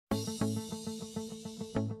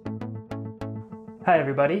Hi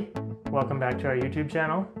everybody, welcome back to our YouTube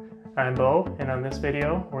channel. I'm Bo, and on this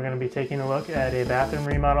video we're going to be taking a look at a bathroom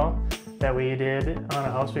remodel that we did on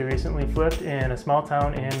a house we recently flipped in a small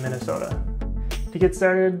town in Minnesota. To get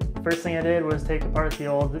started, first thing I did was take apart the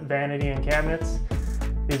old vanity and cabinets.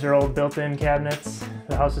 These are old built-in cabinets.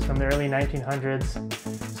 The house is from the early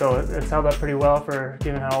 1900s, so it's held up pretty well for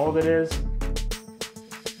given how old it is.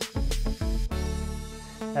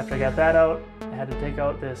 After I got that out, I had to take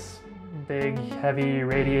out this big, heavy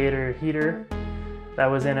radiator heater that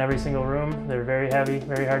was in every single room. They're very heavy,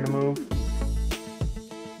 very hard to move.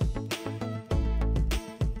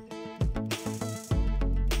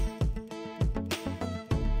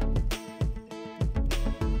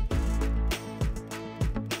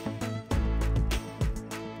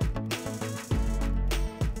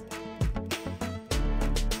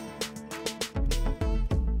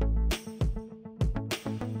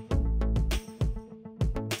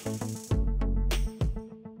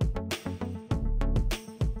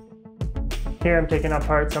 Here I'm taking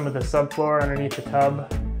apart some of the subfloor underneath the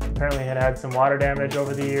tub. Apparently it had some water damage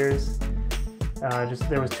over the years.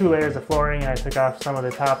 There was 2 layers of flooring, and I took off some of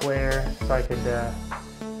the top layer so I could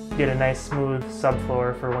get a nice smooth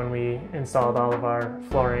subfloor for when we installed all of our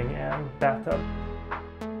flooring and bathtub.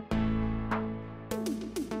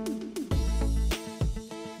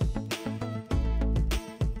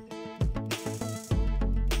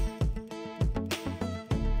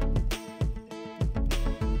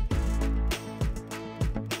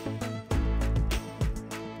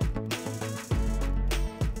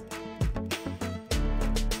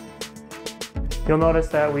 You'll notice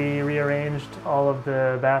that we rearranged all of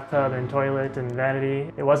the bathtub and toilet and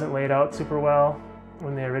vanity. It wasn't laid out super well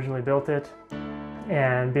when they originally built it.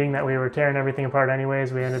 And being that we were tearing everything apart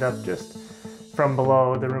anyways, we ended up just from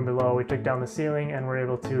below, the room below, we took down the ceiling and were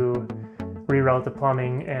able to reroute the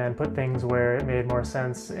plumbing and put things where it made more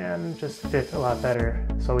sense and just fit a lot better.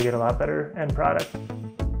 So we get a lot better end product.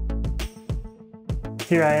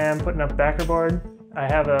 Here I am putting up backer board. I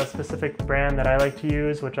have a specific brand that I like to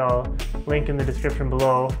use, which I'll link in the description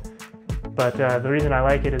below. But the reason I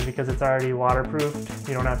like it is because it's already waterproofed.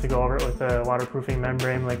 You don't have to go over it with a waterproofing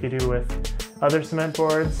membrane like you do with other cement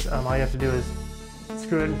boards. All you have to do is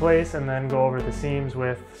screw it in place and then go over the seams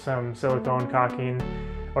with some silicone caulking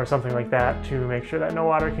or something like that to make sure that no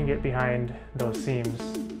water can get behind those seams.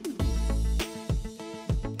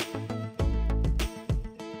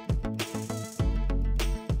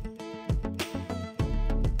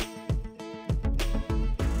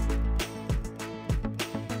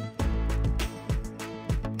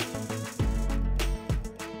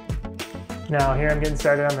 Now here I'm getting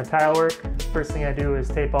started on the tile work. First thing I do is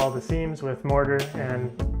tape all the seams with mortar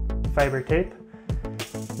and fiber tape.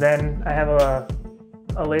 Then I have a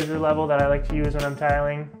laser level that I like to use when I'm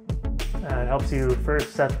tiling. It helps you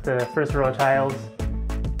first set the first row of tiles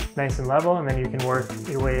nice and level, and then you can work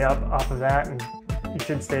your way up off of that, and you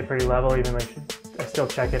should stay pretty level, even though I still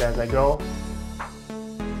check it as I go.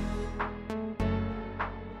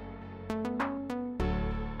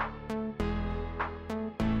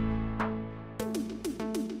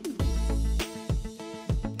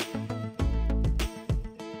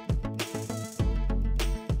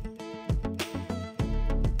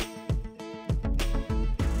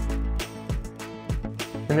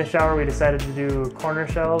 In this shower we decided to do corner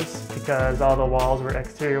shelves because all the walls were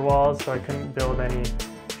exterior walls, so I couldn't build any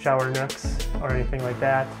shower nooks or anything like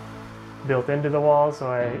that built into the walls. So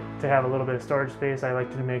to have a little bit of storage space, I like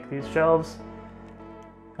to make these shelves.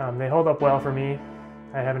 They hold up well for me.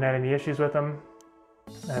 I haven't had any issues with them.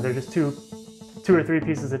 They're just two or three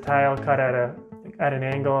pieces of tile cut at an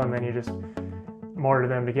angle, and then you just mortar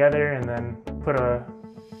them together and then put a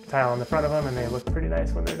tile on the front of them, and they look pretty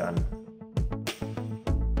nice when they're done.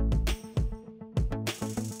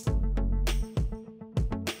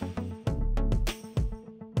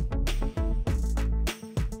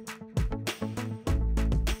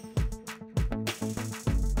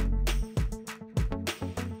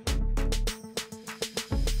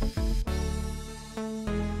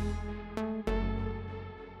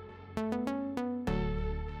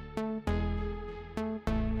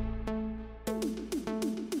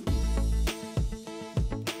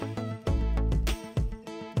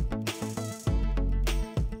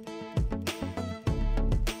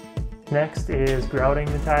 Next is grouting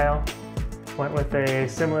the tile. Went with a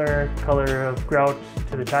similar color of grout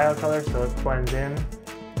to the tile color so it blends in.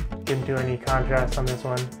 Didn't do any contrast on this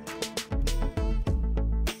one.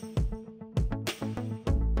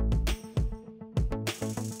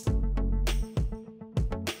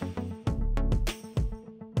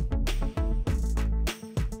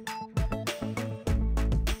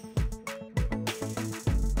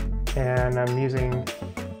 and I'm using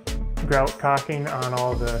grout caulking on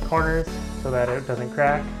all the corners so that it doesn't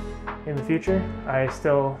crack in the future. I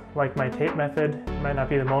still like my tape method. It might not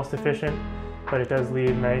be the most efficient, but it does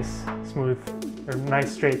leave nice smooth or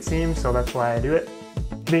nice straight seams, so that's why I do it.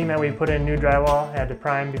 Being that we put in new drywall, I had to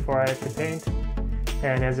prime before I could paint,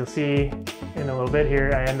 and as you'll see in a little bit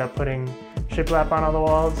here, I end up putting shiplap on all the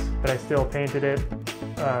walls, but I still painted it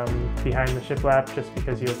behind the shiplap just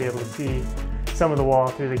because you'll be able to see some of the wall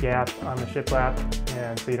through the gap on the shiplap,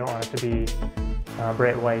 and so you don't want it to be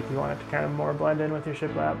bright white. You want it to kind of more blend in with your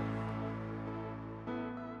shiplap.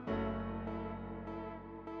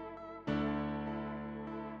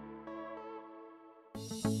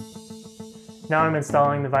 Now I'm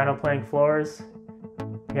installing the vinyl plank floors.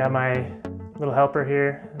 I got my little helper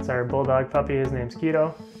here. It's our bulldog puppy. His name's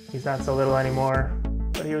Keto. He's not so little anymore,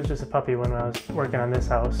 but he was just a puppy when I was working on this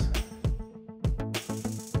house.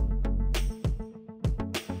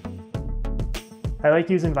 I like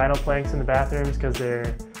using vinyl planks in the bathrooms because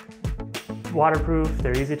they're waterproof,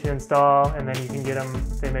 they're easy to install, and then you can get them,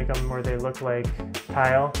 they make them where they look like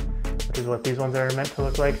tile, which is what these ones are meant to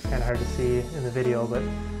look like. It's kind of hard to see in the video, but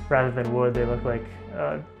rather than wood, they look like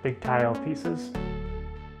big tile pieces.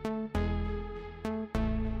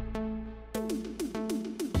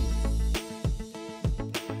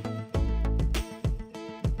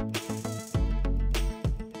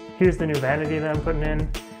 Here's the new vanity that I'm putting in.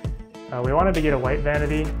 We wanted to get a white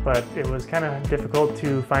vanity, but it was kind of difficult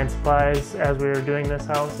to find supplies as we were doing this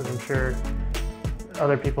house, as I'm sure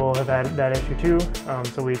other people have had that issue too.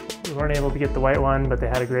 So we weren't able to get the white one, but they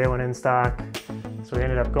had a gray one in stock. So we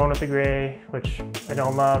ended up going with the gray, which I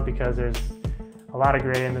don't love because there's a lot of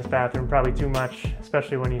gray in this bathroom, probably too much,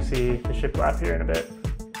 especially when you see the shiplap here in a bit.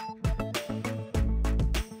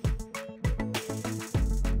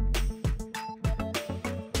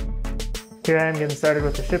 Here I am getting started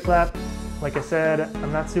with the shiplap. Like I said,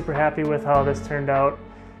 I'm not super happy with how this turned out.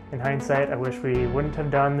 In hindsight, I wish we wouldn't have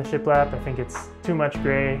done the shiplap. I think it's too much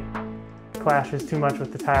gray, clashes too much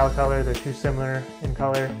with the tile color, they're too similar in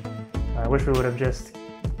color. I wish we would have just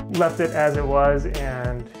left it as it was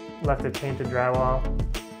and left it painted drywall,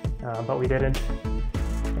 but we didn't.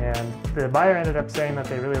 And the buyer ended up saying that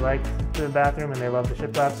they really liked the bathroom and they loved the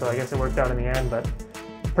shiplap, so I guess it worked out in the end, but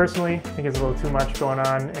personally, I think it's a little too much going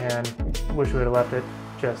on and wish we would have left it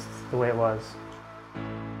just the way it was.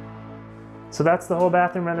 So that's the whole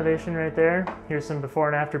bathroom renovation right there. Here's some before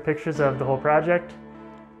and after pictures of the whole project.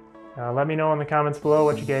 Let me know in the comments below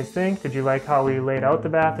what you guys think. Did you like how we laid out the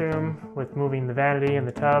bathroom with moving the vanity and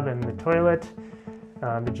the tub and the toilet?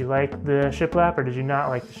 Did you like the shiplap or did you not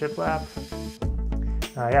like the shiplap?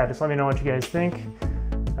 Yeah, just let me know what you guys think.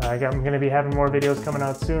 I'm going to be having more videos coming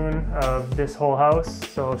out soon of this whole house,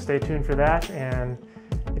 so stay tuned for that. And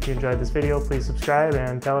if you enjoyed this video, please subscribe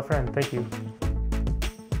and tell a friend. Thank you.